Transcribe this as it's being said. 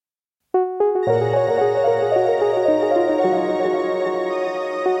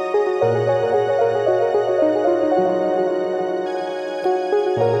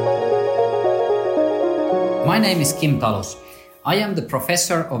name is Kim Talus. I am the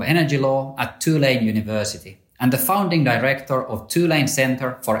professor of energy law at Tulane University and the founding director of Tulane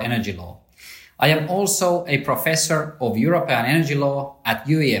Center for Energy Law. I am also a professor of European energy law at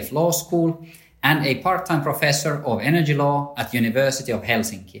UEF Law School and a part-time professor of energy law at University of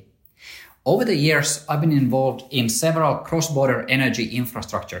Helsinki. Over the years, I've been involved in several cross-border energy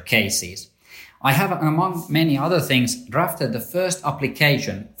infrastructure cases. I have, among many other things, drafted the first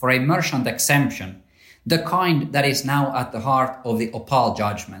application for a merchant exemption, the kind that is now at the heart of the Opal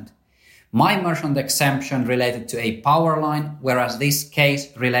judgment. My merchant exemption related to a power line, whereas this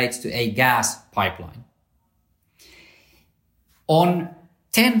case relates to a gas pipeline. On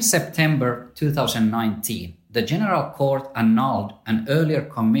 10 September 2019, the General Court annulled an earlier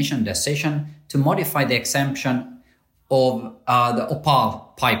Commission decision to modify the exemption of the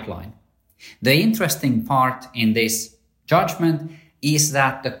Opal pipeline. The interesting part in this judgment is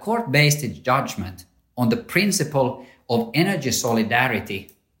that the court based its judgment on the principle of energy solidarity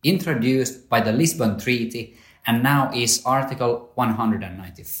introduced by the Lisbon Treaty and now is Article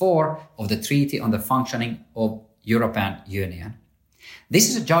 194 of the Treaty on the Functioning of European Union. This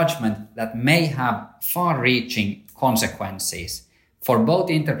is a judgment that may have far-reaching consequences for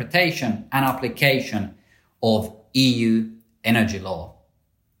both interpretation and application of EU energy law.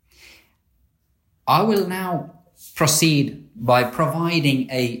 I will now proceed by providing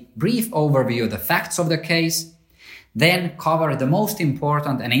a brief overview of the facts of the case, then cover the most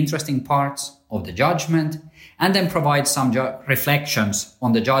important and interesting parts of the judgment, and then provide some reflections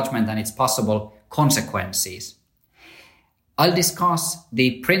on the judgment and its possible consequences. I'll discuss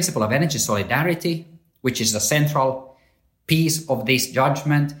the principle of energy solidarity, which is the central piece of this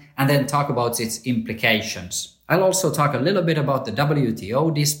judgment, and then talk about its implications. I'll also talk a little bit about the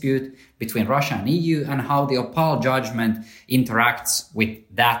WTO dispute between Russia and EU and how the Opal judgment interacts with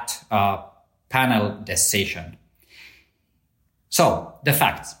that panel decision. So, the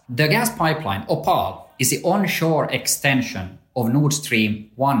facts. The gas pipeline, Opal, is the onshore extension of Nord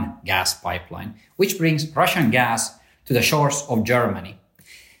Stream 1 gas pipeline, which brings Russian gas to the shores of Germany.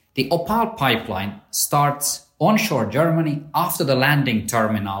 The Opal pipeline starts onshore Germany after the landing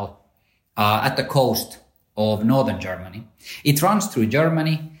terminal at the coast of northern Germany. It runs through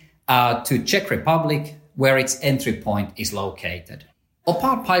Germany to Czech Republic, where its entry point is located.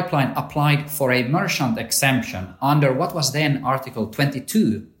 Opal pipeline applied for a merchant exemption under what was then Article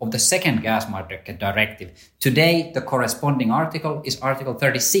 22 of the second gas market directive. Today, the corresponding article is Article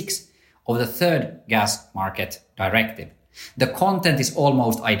 36 of the third gas market directive. The content is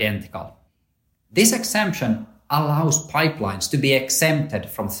almost identical. This exemption allows pipelines to be exempted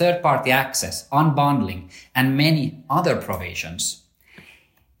from third-party access, unbundling, and many other provisions.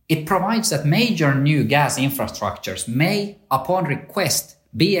 It provides that major new gas infrastructures may, upon request,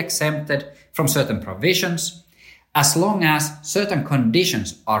 be exempted from certain provisions as long as certain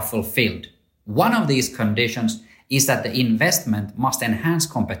conditions are fulfilled. One of these conditions is that the investment must enhance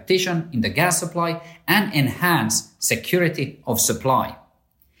competition in the gas supply and enhance security of supply.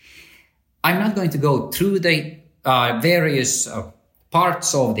 I'm not going to go through the various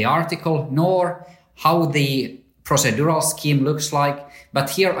parts of the article, nor how the procedural scheme looks like, but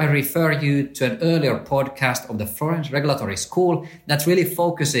here I refer you to an earlier podcast of the Florence Regulatory School that really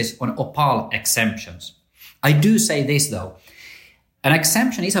focuses on Opal exemptions. I do say this though, an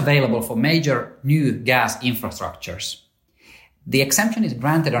exemption is available for major new gas infrastructures. The exemption is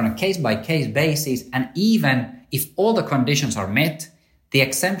granted on a case-by-case basis, and even if all the conditions are met, the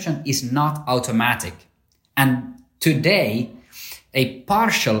exemption is not automatic. And today, a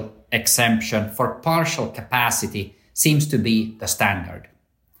partial exemption for partial capacity seems to be the standard.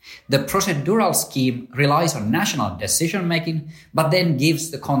 The procedural scheme relies on national decision-making, but then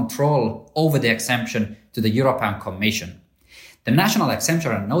gives the control over the exemption to the European Commission. The national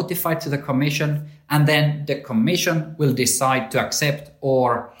exemptions are notified to the Commission, and then the Commission will decide to accept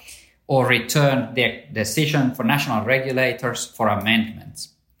or return the decision for national regulators for amendments.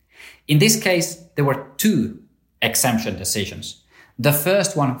 In this case, there were two exemption decisions. The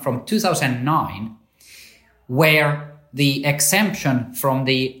first one from 2009, where the exemption from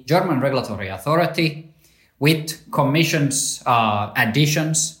the German regulatory authority with Commission's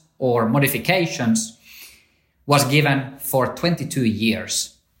additions or modifications was given for 22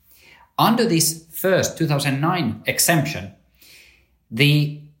 years. Under this first 2009 exemption,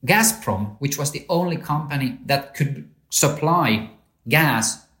 the Gazprom, which was the only company that could supply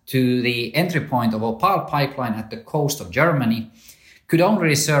gas to the entry point of Opal pipeline at the coast of Germany, could only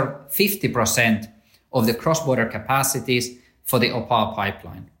reserve 50% of the cross-border capacities for the Opal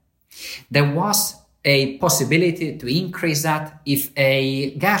pipeline. There was a possibility to increase that if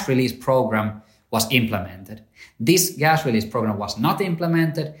a gas release program was implemented. This gas release program was not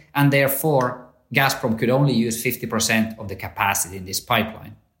implemented, and therefore Gazprom could only use 50% of the capacity in this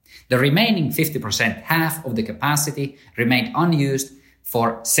pipeline. The remaining 50%, half of the capacity, remained unused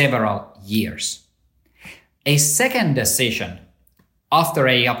for several years. A second decision, after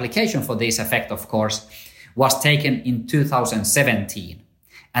an application for this effect, of course, was taken in 2017.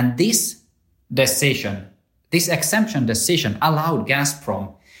 And this exemption decision allowed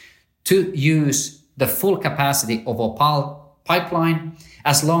Gazprom to use the full capacity of Opal pipeline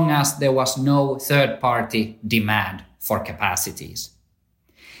as long as there was no third-party demand for capacities.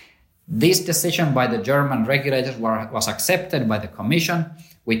 This decision by the German regulators was accepted by the Commission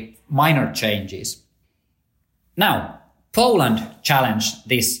with minor changes. Now, Poland challenged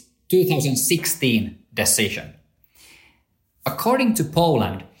this 2016 decision. According to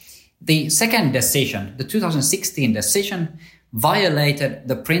Poland, the second decision, the 2016 decision, violated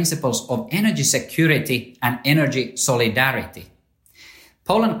the principles of energy security and energy solidarity.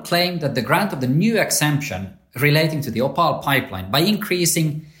 Poland claimed that the grant of the new exemption relating to the Opal pipeline by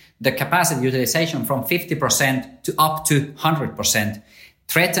increasing the capacity utilization from 50% to up to 100%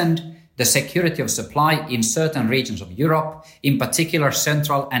 threatened the security of supply in certain regions of Europe, in particular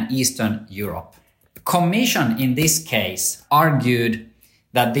Central and Eastern Europe. The Commission in this case argued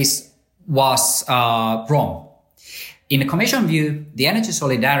that this was wrong. In the Commission view, the energy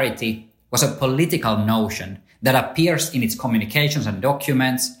solidarity was a political notion that appears in its communications and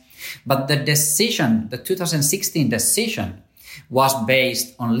documents, but the decision, the 2016 decision, was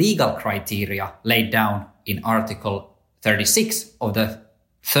based on legal criteria laid down in Article 36 of the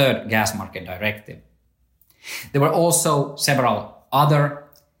Third Gas Market Directive. There were also several other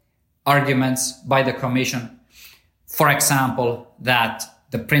arguments by the Commission. For example, that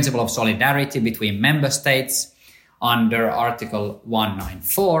the principle of solidarity between member states under Article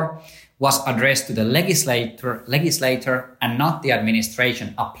 194 was addressed to the legislator and not the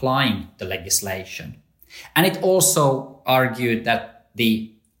administration applying the legislation. And it also argued that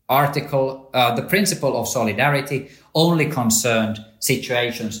the principle of solidarity only concerned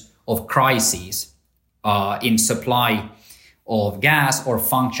situations of crises in supply of gas or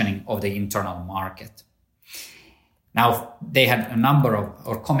functioning of the internal market. Now, they had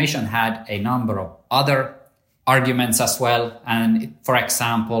Commission had a number of other arguments as well, and for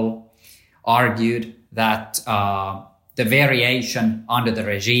example, argued that the variation under the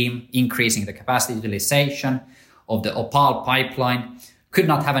regime, increasing the capacity utilization of the Opal pipeline, could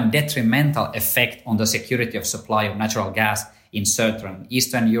not have a detrimental effect on the security of supply of natural gas in Central and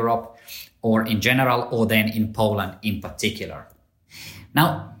Eastern Europe, or in general, or then in Poland in particular.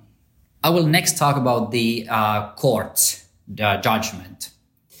 Now, I will next talk about the court's judgment.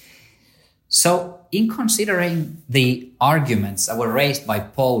 So, in considering the arguments that were raised by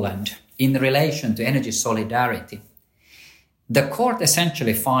Poland in relation to energy solidarity, the court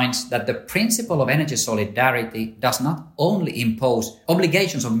essentially finds that the principle of energy solidarity does not only impose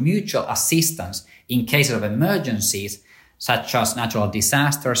obligations of mutual assistance in cases of emergencies, such as natural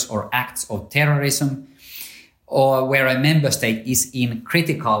disasters or acts of terrorism, or where a member state is in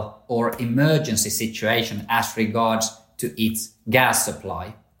critical or emergency situation as regards to its gas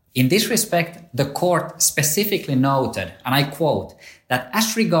supply. In this respect, the court specifically noted, and I quote, that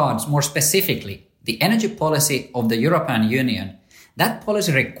as regards more specifically the energy policy of the European Union, that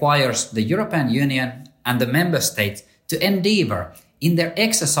policy requires the European Union and the member states to endeavor in their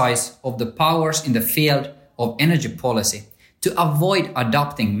exercise of the powers in the field of energy policy to avoid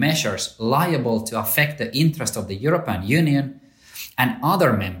adopting measures liable to affect the interest of the European Union and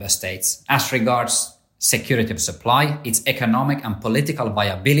other member states as regards security of supply, its economic and political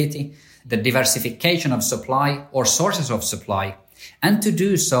viability, the diversification of supply or sources of supply, and to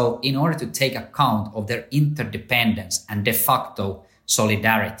do so in order to take account of their interdependence and de facto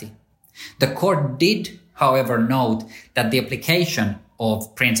solidarity. The court did, however, note that the application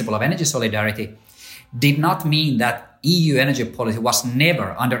of principle of energy solidarity did not mean that EU energy policy was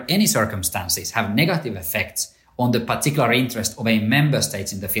never, under any circumstances, have negative effects on the particular interest of a member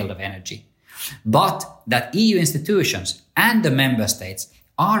state in the field of energy, but that EU institutions and the member states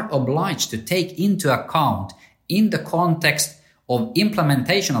are obliged to take into account, in the context of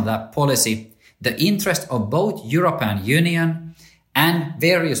implementation of that policy, the interest of both European Union and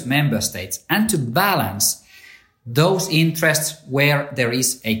various member states, and to balance those interests where there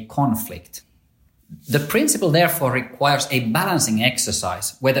is a conflict. The principle therefore requires a balancing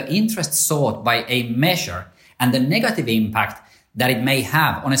exercise where the interest sought by a measure and the negative impact that it may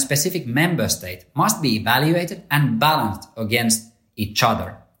have on a specific member state must be evaluated and balanced against each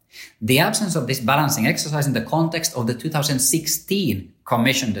other. The absence of this balancing exercise in the context of the 2016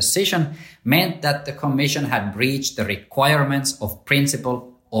 Commission decision meant that the Commission had breached the requirements of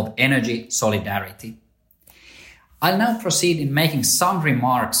principle of energy solidarity. I'll now proceed in making some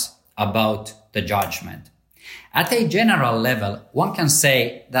remarks about the judgment. At a general level, one can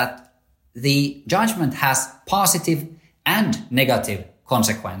say that the judgment has positive and negative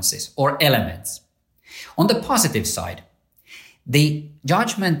consequences or elements. On the positive side, the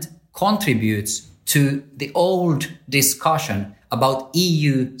judgment contributes to the old discussion about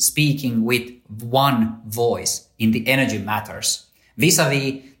EU speaking with one voice in the energy matters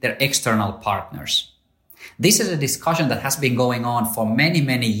vis-à-vis their external partners. This is a discussion that has been going on for many,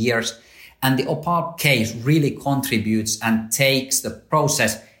 many years, and the OPAL case really contributes and takes the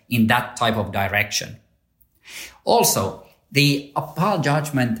process in that type of direction. Also, the OPAL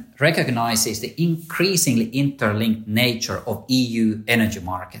judgment recognizes the increasingly interlinked nature of EU energy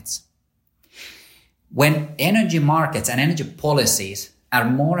markets. When energy markets and energy policies are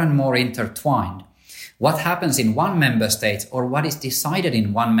more and more intertwined, what happens in one member state or what is decided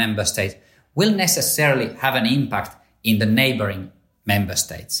in one member state will necessarily have an impact in the neighboring member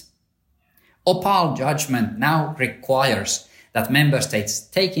states. OPAL judgment now requires that member states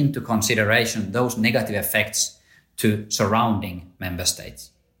take into consideration those negative effects to surrounding member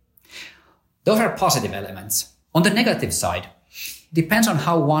states. Those are positive elements. On the negative side, it depends on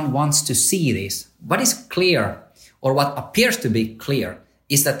how one wants to see this. What is clear, or what appears to be clear,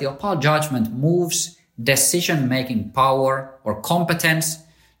 is that the OPAL judgment moves decision-making power or competence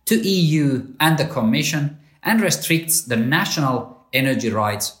to EU and the Commission and restricts the national energy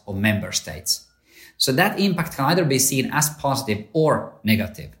rights of member states. So that impact can either be seen as positive or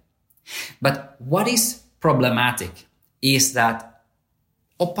negative. But what is problematic is that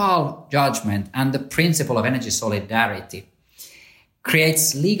OPAL judgment and the principle of energy solidarity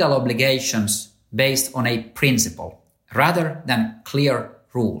creates legal obligations based on a principle rather than clear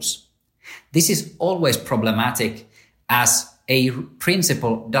rules. This is always problematic as a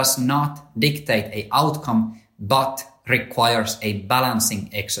principle does not dictate an outcome but requires a balancing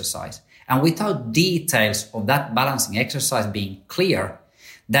exercise. And without details of that balancing exercise being clear,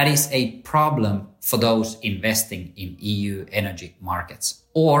 that is a problem for those investing in EU energy markets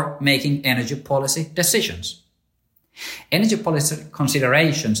or making energy policy decisions. Energy policy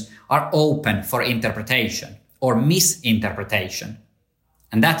considerations are open for interpretation or misinterpretation,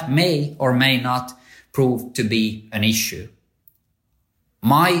 and that may or may not prove to be an issue.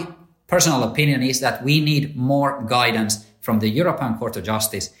 My personal opinion is that we need more guidance from the European Court of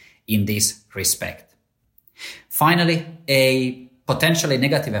Justice in this respect. Finally, a potentially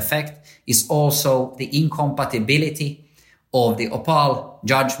negative effect is also the incompatibility of the OPAL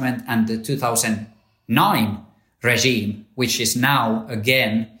judgment and the 2009 regime, which is now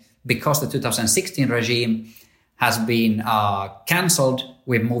again, because the 2016 regime has been cancelled,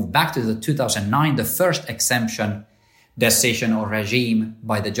 we've moved back to the 2009, the first exemption decision or regime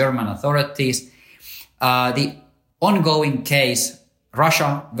by the German authorities. The ongoing case,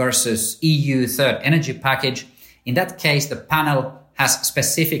 Russia versus EU third energy package, in that case, the panel has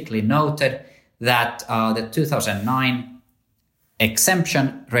specifically noted that the 2009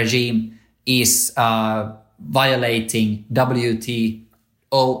 exemption regime is violating WTO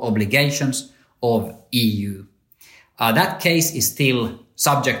obligations of EU. That case is still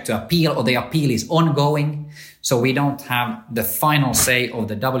subject to appeal, or the appeal is ongoing, so we don't have the final say of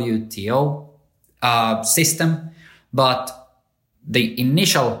the WTO system, but the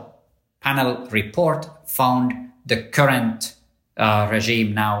initial panel report found the current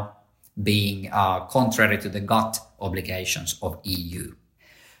regime now being contrary to the GATT obligations of EU.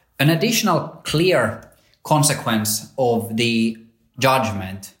 An additional clear consequence of the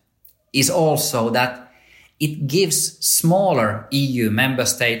judgment is also that it gives smaller EU member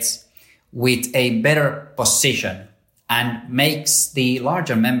states with a better position and makes the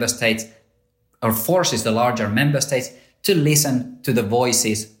larger member states, or forces the larger member states to listen to the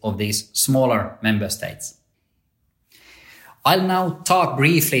voices of these smaller member states. I'll now talk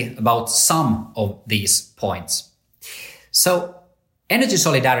briefly about some of these points. So, energy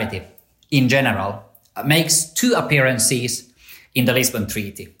solidarity in general makes two appearances in the Lisbon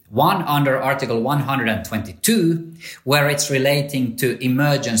Treaty. One under Article 122, where it's relating to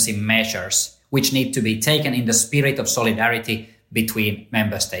emergency measures which need to be taken in the spirit of solidarity between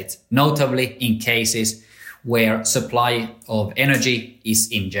member states, notably in cases where supply of energy is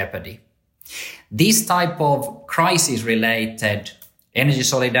in jeopardy. This type of crisis-related energy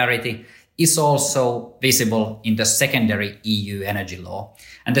solidarity is also visible in the secondary EU energy law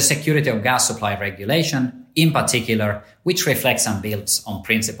and the security of gas supply regulation in particular, which reflects and builds on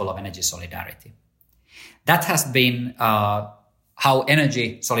principle of energy solidarity. That has been how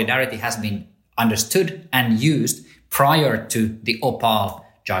energy solidarity has been understood and used prior to the Opal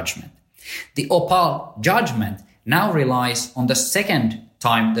judgment. The Opal judgment now relies on the second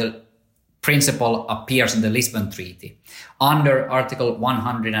time the principle appears in the Lisbon Treaty under Article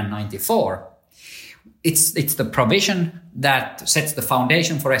 194. It's the provision that sets the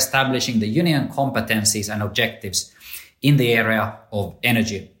foundation for establishing the Union competencies and objectives in the area of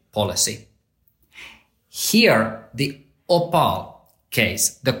energy policy. Here, the Opal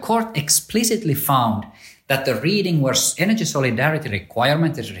case, the court explicitly found that the reading where energy solidarity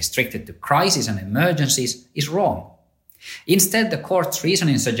requirement is restricted to crises and emergencies is wrong. Instead, the court's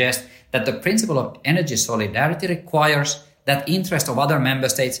reasoning suggests that the principle of energy solidarity requires that interest of other member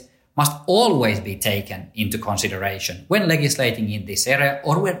states must always be taken into consideration when legislating in this area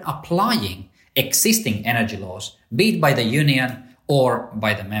or when applying existing energy laws, be it by the Union or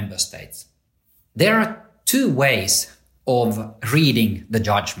by the member states. There are two ways of reading the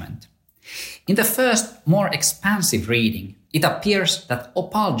judgment. In the first, more expansive reading, it appears that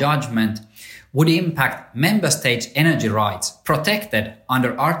Opal judgment would impact member states' energy rights protected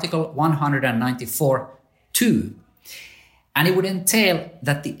under Article 194(2), and it would entail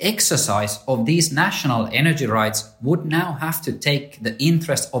that the exercise of these national energy rights would now have to take the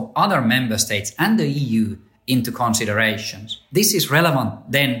interest of other member states and the EU into considerations. This is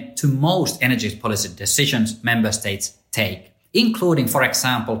relevant then to most energy policy decisions member states take, including, for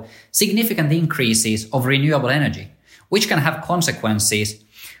example, significant increases of renewable energy, which can have consequences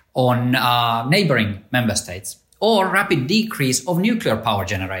on neighboring member states, or rapid decrease of nuclear power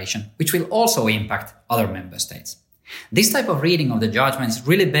generation, which will also impact other member states. This type of reading of the judgment is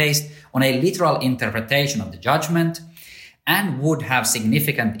really based on a literal interpretation of the judgment and would have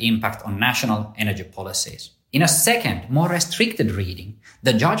significant impact on national energy policies. In a second, more restricted reading,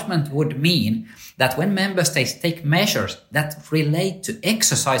 the judgment would mean that when member states take measures that relate to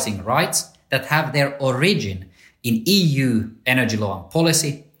exercising rights that have their origin in EU energy law and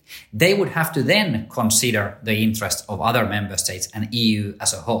policy, they would have to then consider the interests of other member states and EU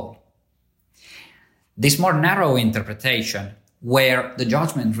as a whole. This more narrow interpretation, where the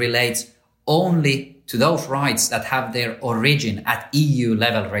judgment relates only to those rights that have their origin at EU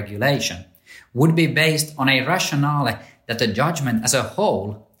level regulation, would be based on a rationale that the judgment as a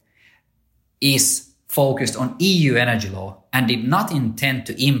whole is focused on EU energy law and did not intend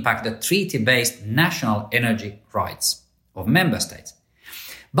to impact the treaty-based national energy rights of member states.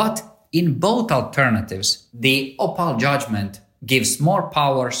 But in both alternatives, the Opal judgment gives more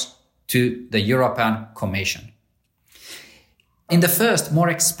powers to the European Commission. In the first, more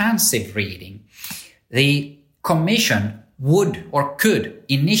expansive reading, the Commission would or could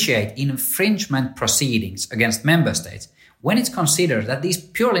initiate infringement proceedings against member states when it's considered that these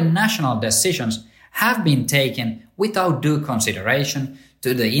purely national decisions have been taken without due consideration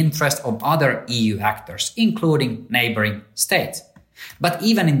to the interest of other EU actors, including neighboring states. But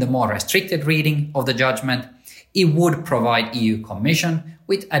even in the more restricted reading of the judgment, it would provide EU Commission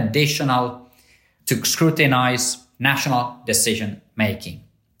with additional to scrutinize national decision making.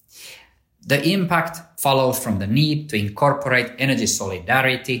 The impact follows from the need to incorporate energy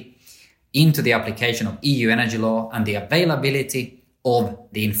solidarity into the application of EU energy law and the availability of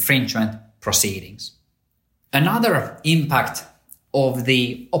the infringement proceedings. Another impact of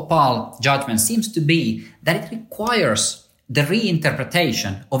the Opal judgment seems to be that it requires the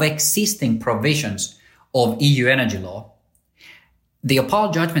reinterpretation of existing provisions of EU energy law. The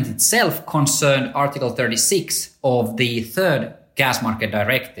Opal judgment itself concerned Article 36 of the Third Gas Market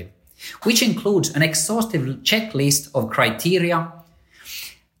Directive, which includes an exhaustive checklist of criteria,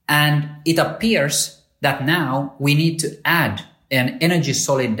 and it appears that now we need to add an energy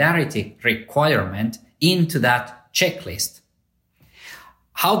solidarity requirement into that checklist.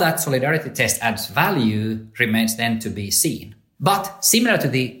 How that solidarity test adds value remains then to be seen. But similar to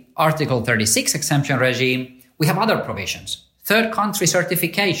the Article 36 exemption regime, we have other provisions. Third country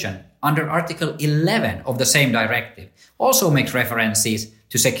certification under Article 11 of the same directive also makes references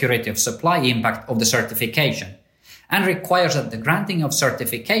to security of supply impact of the certification and requires that the granting of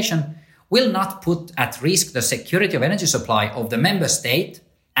certification will not put at risk the security of energy supply of the member state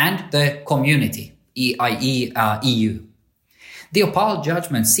and the community, i.e. EU. The Opal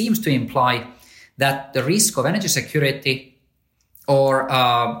judgment seems to imply that the risk of energy security or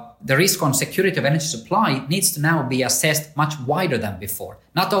the risk on security of energy supply needs to now be assessed much wider than before.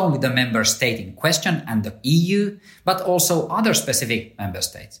 Not only the member state in question and the EU, but also other specific member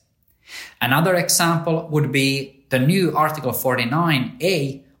states. Another example would be the new Article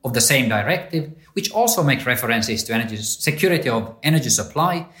 49A of the same directive, which also makes references to energy security of energy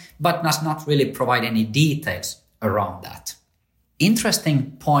supply, but does not really provide any details around that.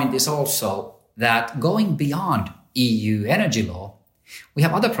 Interesting point is also that going beyond EU energy law, we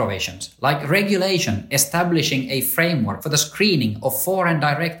have other provisions like regulation establishing a framework for the screening of foreign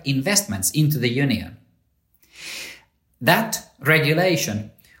direct investments into the Union. That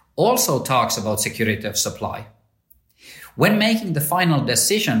regulation also talks about security of supply. When making the final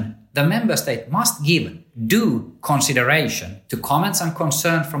decision, the member state must give due consideration to comments and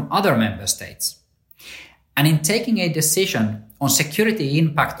concerns from other member states. And in taking a decision on security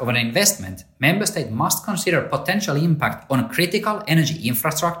impact of an investment, member state must consider potential impact on critical energy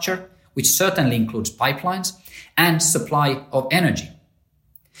infrastructure, which certainly includes pipelines, and supply of energy.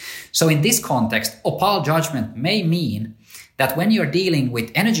 So in this context, Opal judgment may mean that when you're dealing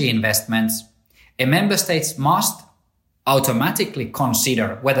with energy investments, a member state must automatically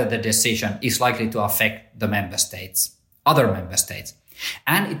consider whether the decision is likely to affect the other member states.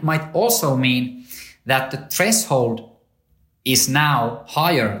 And it might also mean that the threshold is now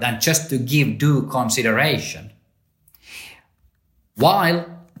higher than just to give due consideration. While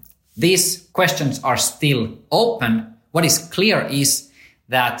these questions are still open, what is clear is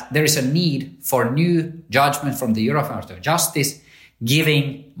that there is a need for new judgment from the European Court of Justice,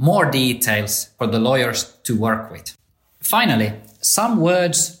 giving more details for the lawyers to work with. Finally, some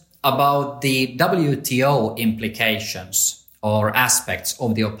words about the WTO implications or aspects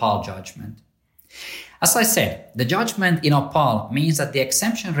of the Opal judgment. As I said, the judgment in Opal means that the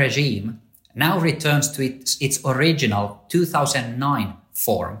exemption regime now returns to its original 2009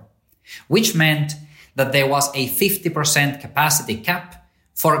 form, which meant that there was a 50% capacity cap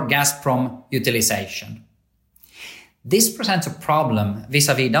for Gazprom utilization. This presents a problem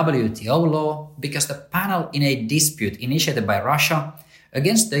vis-à-vis WTO law because the panel in a dispute initiated by Russia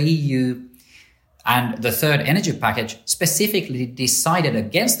against the EU and the third energy package specifically decided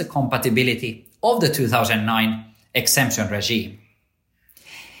against the compatibility of the 2009 exemption regime.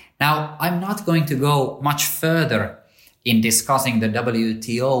 Now, I'm not going to go much further in discussing the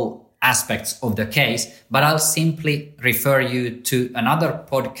WTO aspects of the case, but I'll simply refer you to another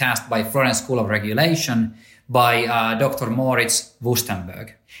podcast by Florence School of Regulation by Dr. Moritz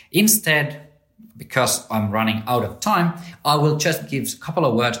Wustenberg. Instead, because I'm running out of time, I will just give a couple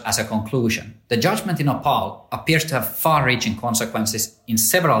of words as a conclusion. The judgment in Opal appears to have far-reaching consequences in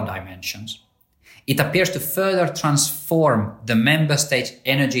several dimensions. It appears to further transform the member states'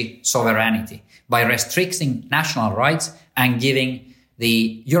 energy sovereignty by restricting national rights and giving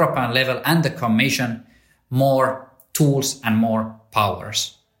the European level and the Commission more tools and more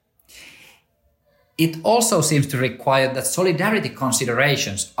powers. It also seems to require that solidarity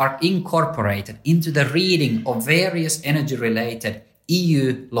considerations are incorporated into the reading of various energy-related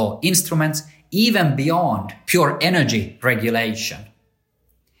EU law instruments, even beyond pure energy regulation.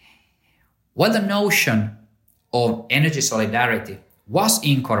 While the notion of energy solidarity was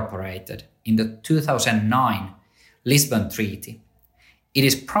incorporated in the 2009 Lisbon Treaty, it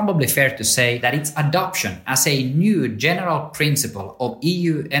is probably fair to say that its adoption as a new general principle of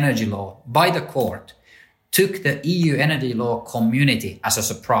EU energy law by the court took the EU energy law community as a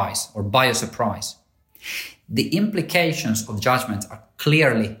surprise or by a surprise. The implications of judgment are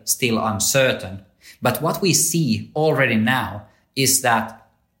clearly still uncertain, but what we see already now is that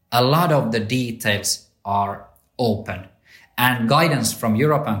a lot of the details are open, and guidance from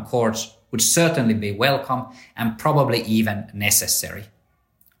European courts would certainly be welcome and probably even necessary.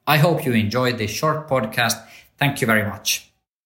 I hope you enjoyed this short podcast. Thank you very much.